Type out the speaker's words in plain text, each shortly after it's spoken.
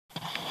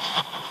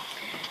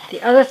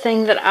The other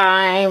thing that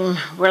I'm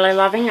really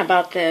loving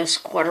about this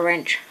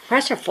 1/4"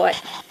 presser foot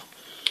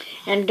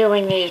and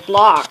doing these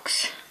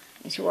blocks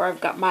is where I've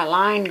got my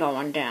line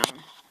going down.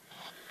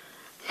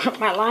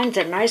 My lines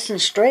are nice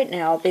and straight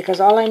now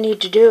because all I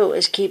need to do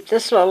is keep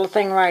this little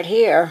thing right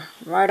here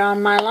right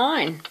on my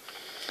line.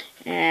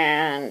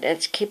 And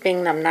it's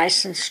keeping them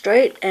nice and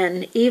straight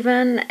and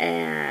even,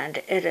 and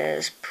it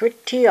is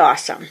pretty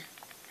awesome.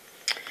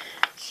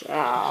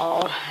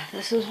 So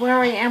this is where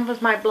I am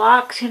with my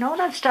blocks. You know what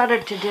I've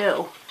started to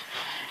do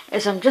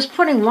is I'm just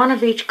putting one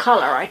of each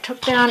color. I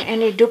took down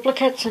any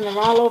duplicates and they're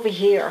all over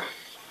here.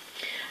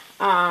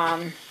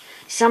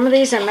 Some of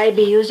these I may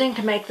be using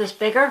to make this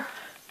bigger,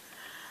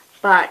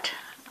 but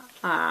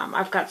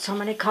I've got so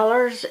many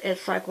colors,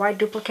 it's like, why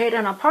duplicate?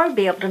 And I'll probably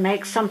be able to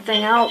make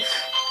something else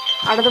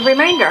out of the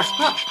remainder.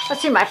 Oh,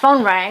 let's see, my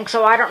phone rang,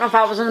 so I don't know if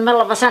I was in the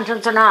middle of a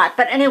sentence or not.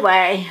 But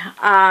anyway,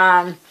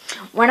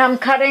 when I'm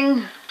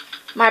cutting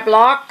my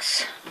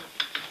blocks,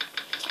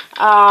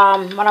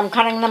 when I'm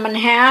cutting them in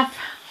half,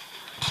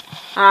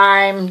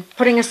 I'm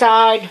putting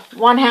aside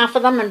 1/2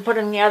 of them and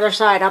putting the other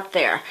side up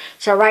there.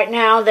 So right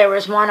now there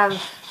is one of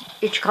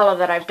each color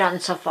that I've done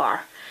so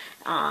far.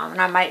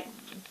 And I might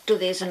do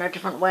these in a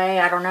different way,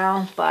 I don't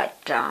know, but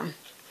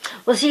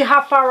we'll see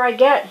how far I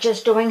get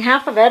just doing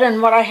half of it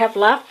and what I have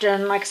left.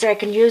 And like I say,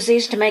 I can use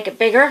these to make it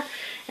bigger,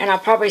 and I'll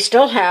probably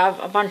still have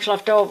a bunch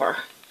left over.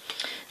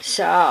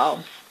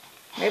 So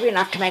maybe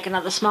enough to make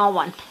another small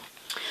one.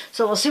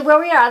 So we'll see where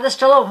we are. There's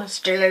still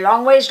a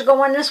long ways to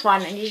go on this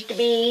one. It needs to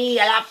be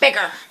a lot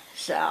bigger.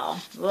 So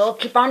we'll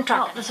keep on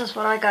trucking. Well, this is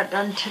what I got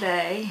done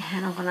today,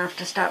 and I'm going to have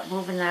to start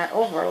moving that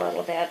over a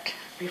little bit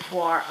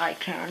before I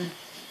can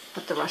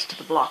put the rest of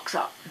the blocks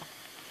up.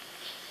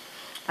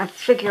 I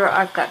figure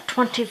I've got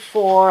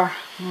 24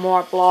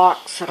 more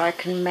blocks that I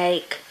can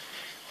make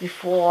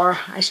before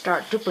I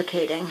start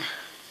duplicating.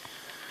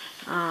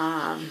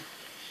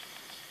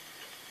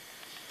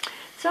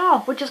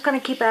 So we're just going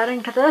to keep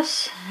adding to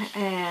this,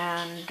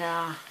 and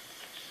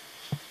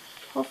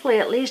hopefully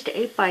at least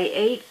 8 by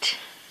 8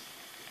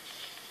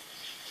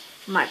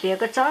 might be a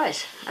good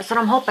size. That's what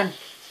I'm hoping.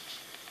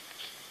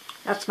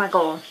 That's my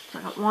goal. So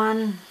I got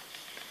 1,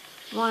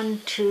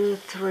 2,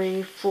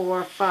 3,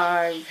 4,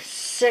 5,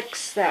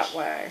 6 that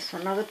way. So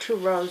another 2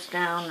 rows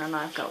down, and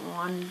I've got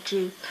 1,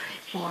 2,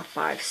 3, 4,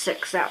 5,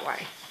 6 that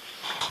way.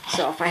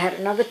 So if I had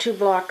another 2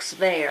 blocks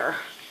there,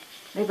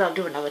 maybe I'll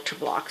do another 2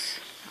 blocks.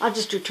 I'll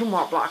just do 2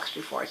 more blocks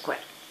before I quit.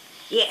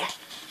 Yeah,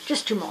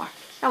 just 2 more.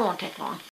 That won't take long.